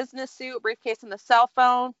in a business suit, briefcase, and the cell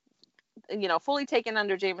phone, fully taken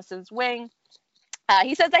under Jameson's wing.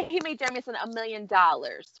 He says that he made Jameson $1 million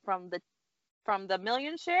from the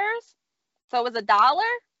million shares. So it was $1?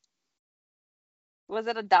 Was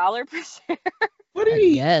it $1 per share? What do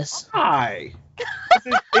you Yes. buy? Is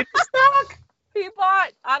it stock? He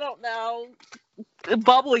bought, I don't know,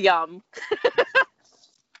 bubble yum.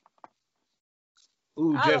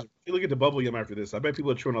 Ooh, Jess, you look at the bubble yum after this. I bet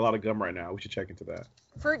people are chewing a lot of gum right now. We should check into that.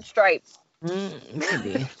 Fruit stripes.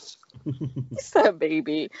 Maybe. He's a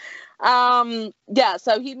baby. Yeah,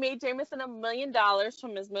 so he made Jameson $1 million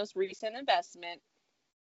from his most recent investment.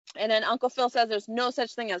 And then Uncle Phil says there's no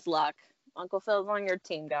such thing as luck. Uncle Phil's on your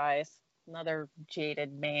team, guys. Another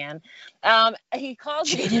jaded man. He calls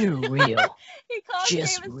Jaded or real? He calls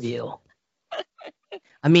Just Jameson. real.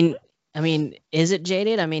 I mean, is it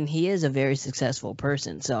jaded? I mean, he is a very successful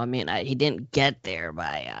person. So, I mean, he didn't get there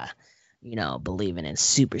by, believing in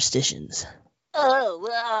superstitions. Oh,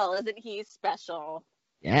 well, isn't he special?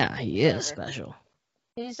 Yeah, he is special.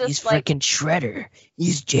 He's just He's like, freaking Shredder.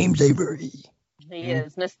 He's James Avery. he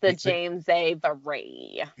is Mr. James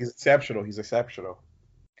Avery. He's exceptional.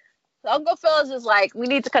 Uncle Phil is just like, we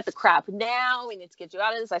need to cut the crap now. We need to get you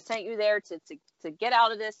out of this. I sent you there to get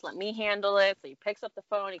out of this. Let me handle it. So he picks up the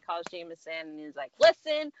phone. He calls Jameson, and he's like,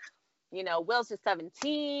 listen, Will's just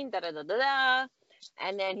 17, da-da-da-da-da.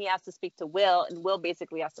 And then he has to speak to Will, and Will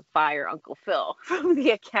basically has to fire Uncle Phil from the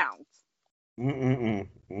account.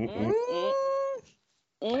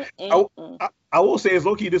 I will say it's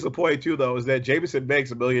low-key disappointing, too, though, is that Jameson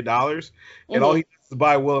makes $1 million, and all he does is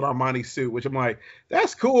buy Will an Armani suit, which I'm like,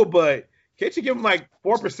 that's cool, but can't you give him,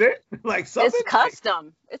 4%? Like, something? It's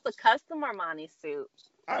custom. It's a custom Armani suit.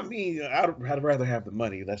 I mean, I'd rather have the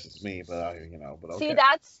money. That's just me, but, but okay. See,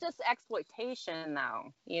 that's just exploitation,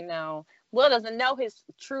 though. Will doesn't know his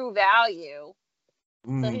true value.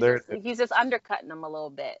 So he's just undercutting him a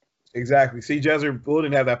little bit. Exactly. See, Jezzer, Will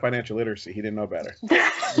didn't have that financial literacy. He didn't know better.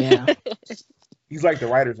 Yeah. He's like the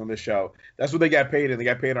writers on this show. That's what they got paid, and they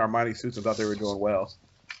got paid in Armani suits and thought they were doing well.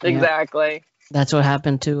 Exactly. That's what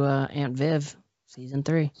happened to Aunt Viv, season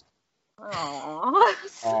 3. Oh,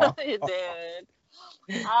 so it did.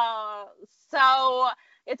 So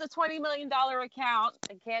it's a $20 million account.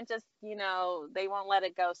 It can't just, they won't let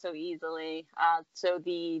it go so easily. So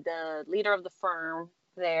the leader of the firm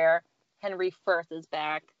there, Henry Firth, is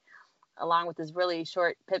back, along with this really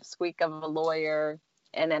short pipsqueak of a lawyer,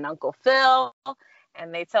 and then Uncle Phil.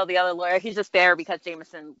 And they tell the other lawyer he's just there because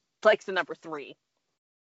Jameson likes the number 3.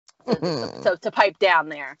 So to pipe down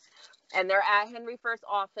there. And they're at Henry Firth's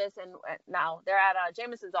office, and now they're at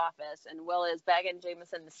Jameson's office, and Will is begging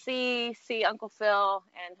Jameson to see Uncle Phil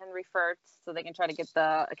and Henry Firth so they can try to get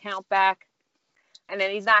the account back. And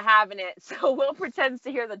then he's not having it, so Will pretends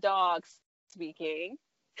to hear the dogs speaking.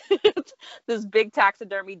 This big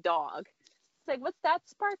taxidermy dog. It's like, what's that,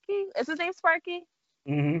 Sparky? Is his name Sparky?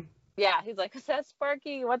 Mm-hmm. Yeah, he's like, is that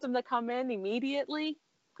Sparky? You want him to come in immediately?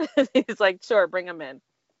 He's like, sure, bring him in.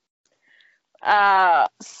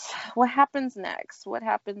 What happens next? What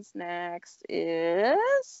happens next is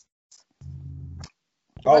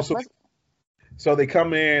so they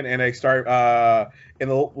come in and they start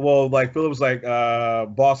like Philip's like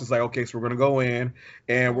boss is like, okay, so we're gonna go in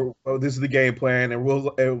and this is the game plan, and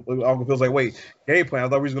Uncle Phil's like, wait, game plan? I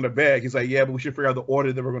thought we was gonna beg. He's like, yeah, but we should figure out the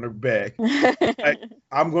order that we're gonna beg. Like,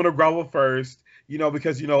 I'm gonna grovel first.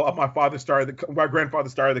 Because my grandfather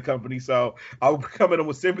started the company, so I'll come in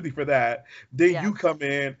with sympathy for that. Then you come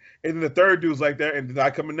in, and then the third dude's like that, and then I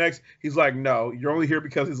come in next. He's like, no, you're only here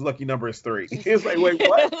because his lucky number is 3. He's like, wait,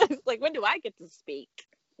 what? It's like, when do I get to speak?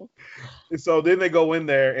 And so then they go in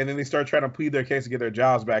there, and then they start trying to plead their case to get their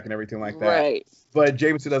jobs back and everything like that. Right. But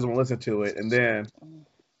Jameson doesn't listen to it, and then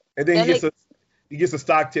he gets a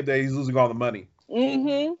stock tip that he's losing all the money.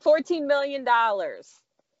 $14 million.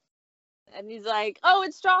 And he's like, oh,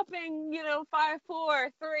 it's dropping, 5,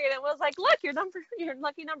 4, 3. And it was like, look, your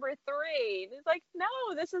lucky number 3. And he's like,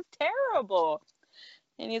 no, this is terrible.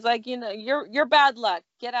 And he's like, you're bad luck.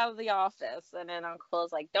 Get out of the office. And then Uncle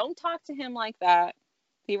Phil's like, don't talk to him like that.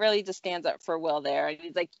 He really just stands up for Will there. And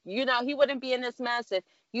he's like, he wouldn't be in this mess if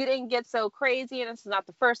you didn't get so crazy. And this is not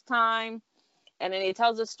the first time. And then he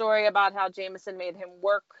tells a story about how Jameson made him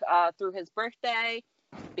work through his birthday,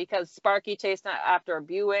 because Sparky chased after a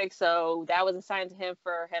Buick, so that was assigned to him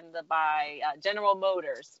for him to buy General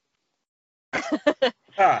Motors.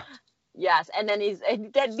 Yes, and then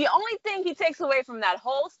the only thing he takes away from that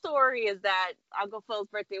whole story is that Uncle Phil's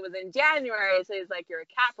birthday was in January, so he's like, you're a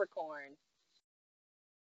Capricorn.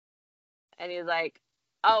 And he's like,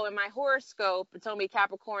 oh, in my horoscope, it told me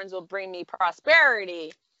Capricorns will bring me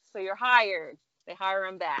prosperity, so you're hired. They hire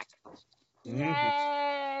him back.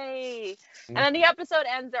 Yay! And then the episode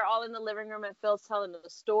ends, they're all in the living room and Phil's telling the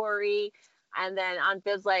story, and then Aunt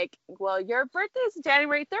Biv's like, well, your birthday's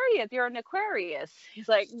January 30th, you're an Aquarius. He's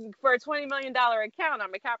like, for a $20 million account,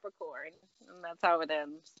 I'm a Capricorn. And that's how it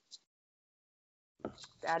ends.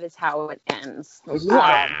 That is how it ends.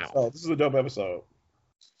 Wow. This is a dope episode.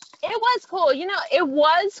 It was cool. It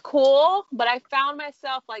was cool, but I found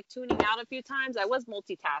myself like tuning out a few times. I was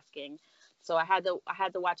multitasking. So I had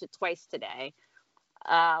to watch it twice today.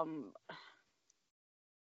 I'm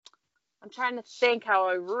trying to think how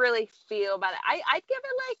I really feel about it. I'd give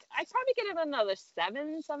it I'd probably give it another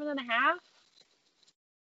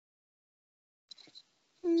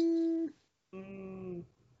 7.5.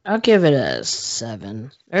 I'll give it a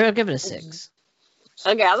 7, or I'll give it a 6.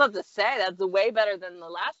 Okay, I was about to say that's way better than the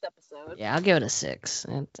last episode. Yeah, I'll give it a 6.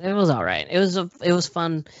 It was all right. It was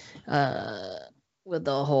fun. With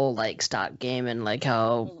the whole stock game and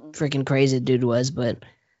how freaking crazy the dude was, but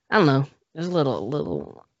I don't know. There's a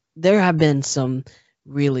little. There have been some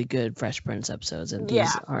really good Fresh Prince episodes, and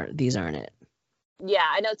these aren't it. Yeah,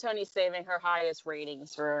 I know Tony's saving her highest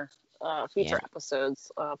ratings for future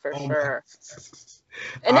episodes for sure.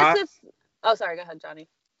 And this is. Oh, sorry. Go ahead, Johnny.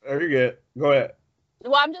 Oh, you're good. Go ahead.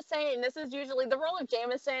 Well, I'm just saying, this is usually the role of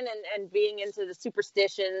Jameson and being into the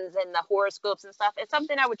superstitions and the horoscopes and stuff. It's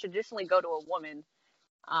something I would traditionally go to a woman,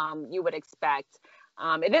 you would expect.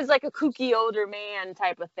 It is like a kooky older man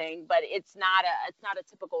type of thing, but it's not a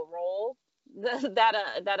typical role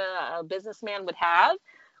that a businessman would have.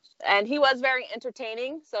 And he was very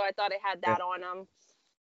entertaining, so I thought it had that on him.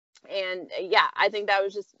 And I think that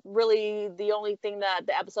was just really the only thing that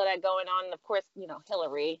the episode had going on. And of course,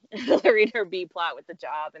 Hillary and her B plot with the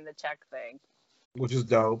job and the check thing, which is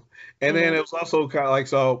dope. And then it was also kind of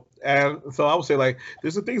so I would say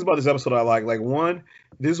there's some things about this episode I like. One,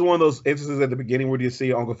 this is one of those instances at the beginning where you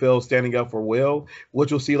see Uncle Phil standing up for Will,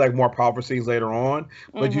 which you'll see more powerful scenes later on.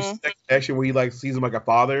 But you see that connection where he sees him like a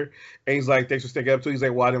father, and he's like, thanks for sticking up to. He's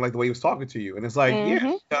like, well, I didn't like the way he was talking to you, and it's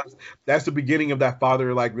that's the beginning of that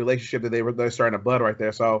father relationship that they're starting to bud right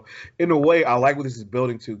there. So in a way, I like what this is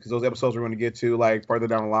building to, because those episodes we're going to get to further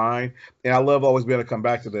down the line, and I love always being able to come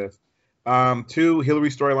back to this. Two,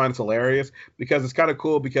 Hillary's storyline is hilarious because it's kind of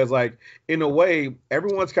cool because, like, in a way,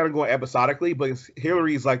 everyone's kind of going episodically, but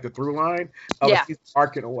Hillary's like the through line of a season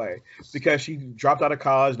arc in a way because she dropped out of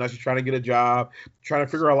college. Now she's trying to get a job, trying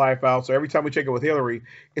to figure her life out. So every time we check it with Hillary,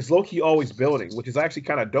 it's low-key always building, which is actually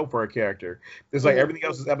kind of dope for a character. There's like everything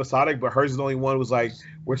else is episodic, but hers is the only one who's like,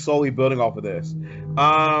 we're slowly building off of this.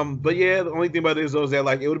 But yeah, the only thing about it is, though, is that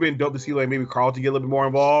like it would have been dope to see like maybe Carlton get a little bit more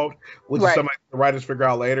involved, which is something like the writers figure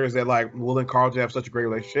out later is that like Will and Carlton have such a great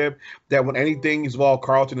relationship that when anything involves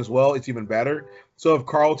Carlton as well, it's even better. So if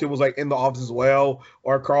Carlton was like in the office as well,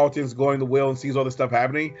 or Carlton's going to Will and sees all this stuff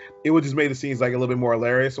happening, it would just make the scenes like a little bit more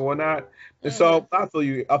hilarious and whatnot. And so I feel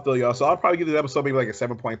y'all. So I'll probably give this episode maybe like a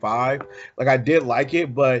 7.5. Like I did like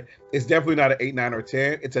it, but it's definitely not an 8, 9, or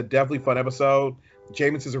 10. It's a definitely fun episode.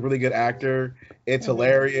 Jameson's a really good actor. It's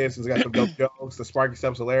hilarious. It's got some dope jokes. The Sparky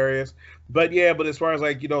stuff's hilarious. But yeah, but as far as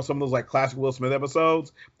like, you know, some of those like classic Will Smith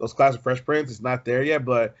episodes, those classic Fresh Prince, it's not there yet.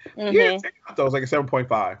 But yeah, check it out though. It's like a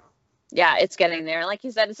 7.5. Yeah, it's getting there. Like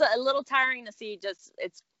you said, it's a little tiring to see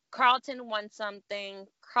it's Carlton wants something.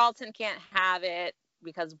 Carlton can't have it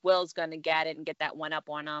because Will's going to get it and get that one up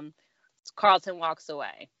on him. So Carlton walks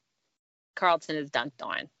away. Carlton is dunked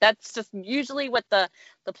on. That's just usually what the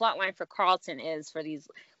plot line for Carlton is for these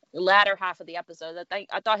latter half of the episode. I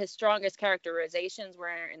thought his strongest characterizations were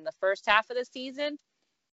in the first half of the season,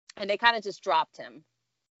 and they kind of just dropped him.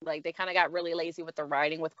 Like they kind of got really lazy with the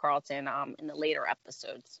writing with Carlton in the later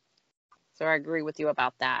episodes. So I agree with you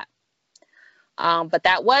about that. But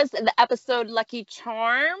that was the episode Lucky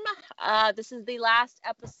Charm. This is the last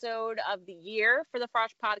episode of the year for the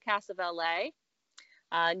Fresh Podcast of LA.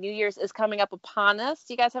 New Year's is coming up upon us.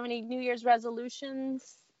 Do you guys have any New Year's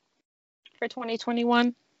resolutions for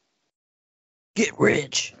 2021? Get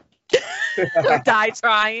rich. Or die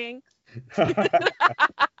trying.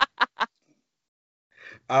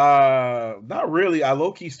 Not really. I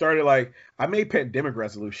low-key started like I made pandemic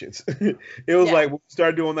resolutions. It was like when we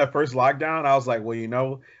started doing that first lockdown, I was like, well, you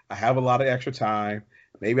know, I have a lot of extra time.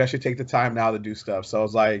 Maybe I should take the time now to do stuff. So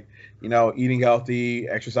it's like, you know, eating healthy,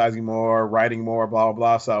 exercising more, writing more, blah, blah,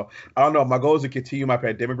 blah. So I don't know. My goal is to continue my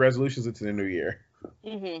pandemic resolutions into the new year.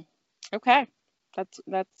 Okay.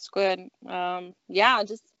 That's good. Yeah,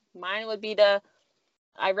 just mine would be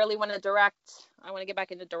I really want to direct. I want to get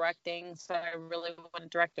back into directing. So I really want to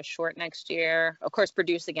direct a short next year. Of course,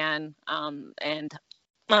 produce again. And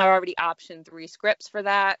I already optioned 3 scripts for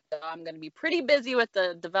that. So I'm going to be pretty busy with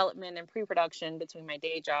the development and pre-production between my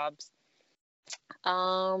day jobs.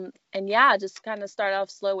 And yeah, just kind of start off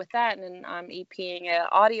slow with that. And then I'm EPing an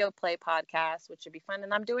audio play podcast, which should be fun.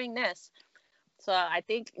 And I'm doing this. So I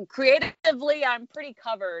think creatively, I'm pretty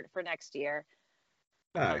covered for next year.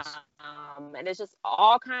 Nice. And it's just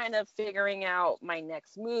all kind of figuring out my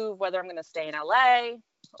next move, whether I'm going to stay in LA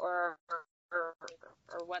or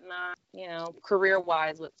whatnot, you know,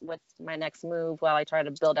 career-wise, what's my next move while I try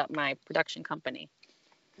to build up my production company.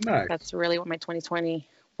 Nice. That's really what my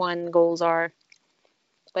 2021 goals are.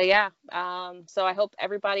 But yeah, so I hope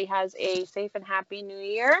everybody has a safe and happy New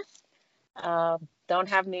Year. Don't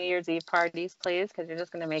have New Year's Eve parties, please, because you're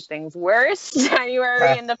just going to make things worse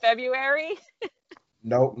January into February.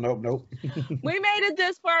 Nope. We made it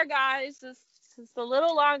this far, guys. Just a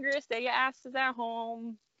little longer. Stay your asses at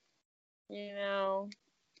home. You know.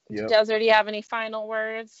 Yep. Desert, do you have any final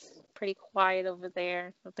words? Pretty quiet over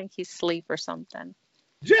there. I think he's asleep or something.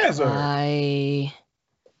 Jazzer.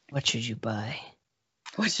 What should you buy?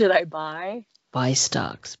 What should I buy? Buy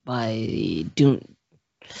stocks. Trying to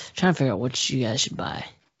figure out what you guys should buy.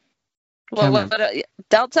 Well,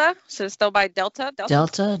 Delta? Should I still buy Delta?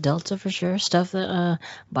 Delta for sure. Stuff that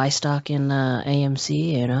buy stock in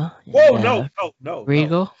AMC, you know. Whoa, no.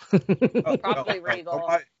 Regal. Probably Regal.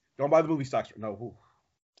 Don't buy the movie stocks. No.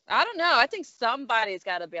 I don't know. I think somebody's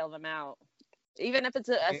got to bail them out, even if it's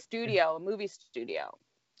a studio, a movie studio.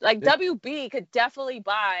 Like WB could definitely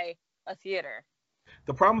buy a theater.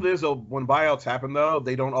 The problem is, though, when buyouts happen, though,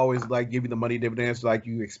 they don't always like give you the money dividends like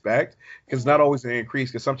you expect, because it's not always an increase.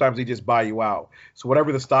 Because sometimes they just buy you out. So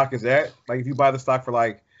whatever the stock is at, like if you buy the stock for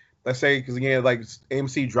like, let's say, because again, like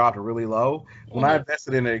AMC dropped really low. When I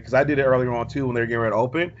invested in it, because I did it earlier on too, when they were getting ready to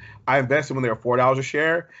open, I invested when they were $4 a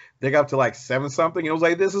share. They got up to like 7 something. It was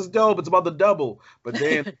like, this is dope. It's about to double. But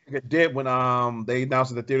then it did when they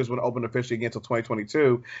announced that the theaters would open officially again until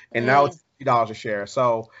 2022, and now it's $50 a share.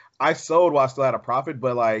 So I sold while I still had a profit,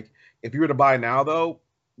 but like if you were to buy now though,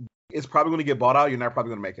 it's probably going to get bought out. You're not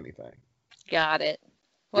probably going to make anything. Got it.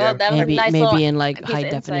 Well, that was maybe, a nice maybe in like high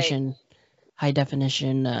definition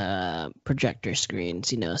projector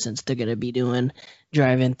screens, you know, since they're going to be doing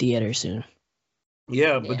drive-in theater soon.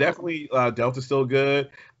 Yeah, but definitely Delta's still good.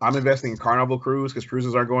 I'm investing in Carnival Cruise because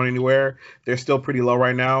cruises aren't going anywhere. They're still pretty low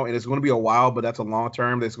right now, and it's going to be a while, but that's a long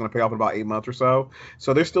term. That's going to pay off in about 8 months or so.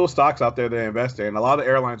 So there's still stocks out there to invest in. A lot of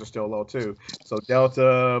the airlines are still low too. So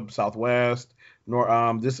Delta, Southwest,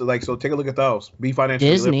 this is like, so take a look at those. Be financially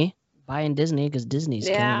Disney. Buying Disney because Disney's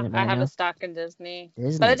killing it right I have now. a stock in Disney.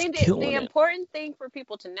 Disney's But I think the killing it. important thing for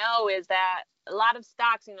people to know is that a lot of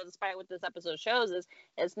stocks, despite what this episode shows, is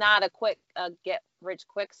it's not a quick get rich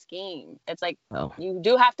quick scheme. It's like you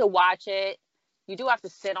do have to watch it. You do have to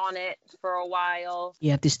sit on it for a while.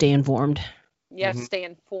 You have to stay informed. You have to stay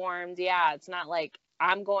informed. Yeah, it's not like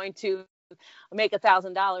I'm going to make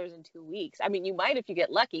 $1,000 in 2 weeks. I mean, you might if you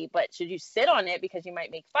get lucky, but should you sit on it because you might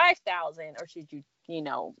make 5,000, or should you,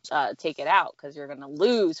 take it out because you're going to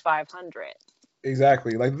lose 500?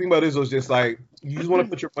 Exactly. Like the thing about this was just like you just want to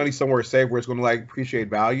put your money somewhere safe where it's going to like appreciate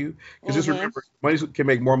value. Because just remember, money can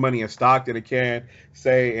make more money in stock than it can,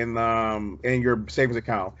 say, in your savings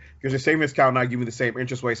account. Because your savings account not giving you the same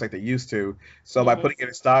interest rates like they used to. So by putting it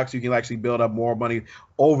in stocks, you can actually build up more money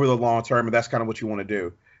over the long term, and that's kind of what you want to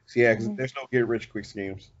do. So yeah, because there's no get rich quick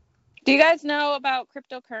schemes. Do you guys know about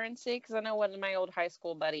cryptocurrency? Because I know one of my old high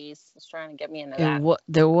school buddies was trying to get me into that.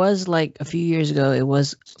 There was like a few years ago, it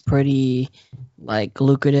was pretty like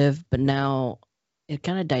lucrative, but now it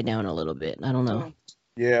kind of died down a little bit. I don't know.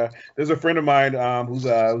 Yeah, there's a friend of mine who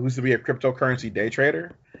used to be a cryptocurrency day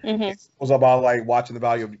trader. It was about like watching the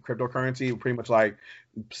value of cryptocurrency, pretty much like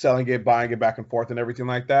selling it, buying it back and forth and everything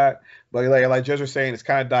like that. But like Jez was saying, it's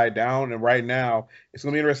kind of died down, and right now it's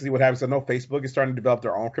going to be interesting to see what happens. I know Facebook is starting to develop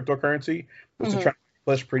their own cryptocurrency, which is trying to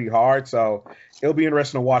push pretty hard. So it'll be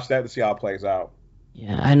interesting to watch that to see how it plays out.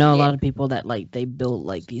 Yeah, I know a lot of people that like they built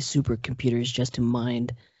like these supercomputers just to mine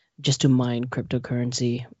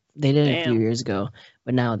cryptocurrency. They did it a few years ago,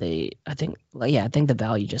 but now I think the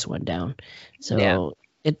value just went down. So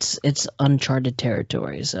it's uncharted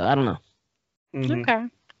territory. So I don't know. Okay.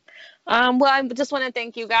 Well, I just want to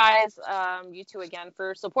thank you guys, you two again,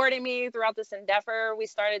 for supporting me throughout this endeavor. We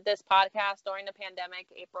started this podcast during the pandemic,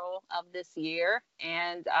 April of this year,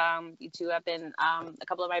 and you two have been a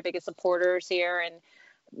couple of my biggest supporters here. And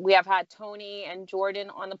we have had Tony and Jordan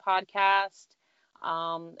on the podcast,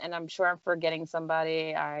 and I'm sure I'm forgetting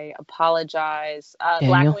somebody. I apologize.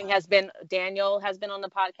 Daniel has been on the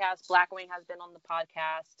podcast. Blackwing has been on the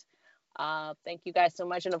podcast. Thank you guys so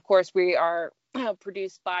much. And of course, we are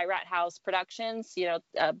produced by Rat House Productions.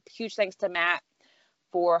 Huge thanks to Matt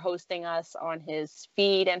for hosting us on his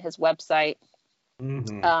feed and his website.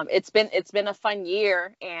 It's been a fun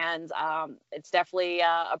year, and it's definitely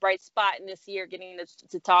a bright spot in this year, getting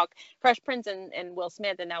to talk Fresh Prince and Will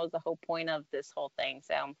Smith, and that was the whole point of this whole thing.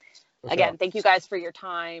 So again, thank you guys for your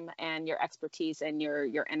time and your expertise and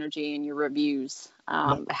your energy and your reviews,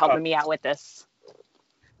 helping me out with this.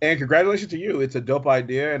 And congratulations to you. It's a dope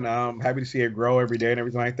idea, and I'm happy to see it grow every day and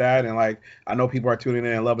everything like that. And like, I know people are tuning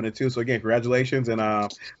in and loving it too. So again, congratulations, and I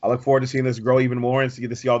look forward to seeing this grow even more and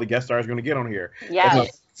see all the guest stars going to get on here.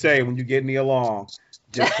 Yes. Say when you get me along.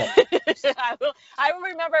 I will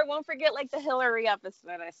remember. I won't forget like the Hillary episode.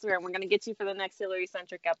 I swear, we're going to get you for the next Hillary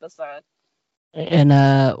centric episode. And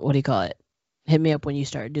what do you call it? Hit me up when you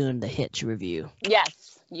start doing the Hitch review.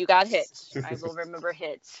 Yes, you got Hitch. I will remember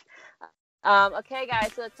Hitch. Okay,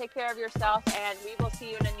 guys, so take care of yourself, and we will see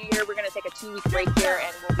you in the new year. We're going to take a 2-week break here,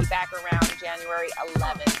 and we'll be back around January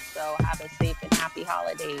 11th. So have a safe and happy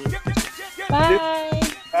holidays. Bye.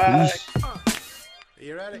 Bye.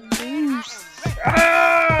 You ready?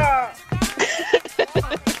 Ah!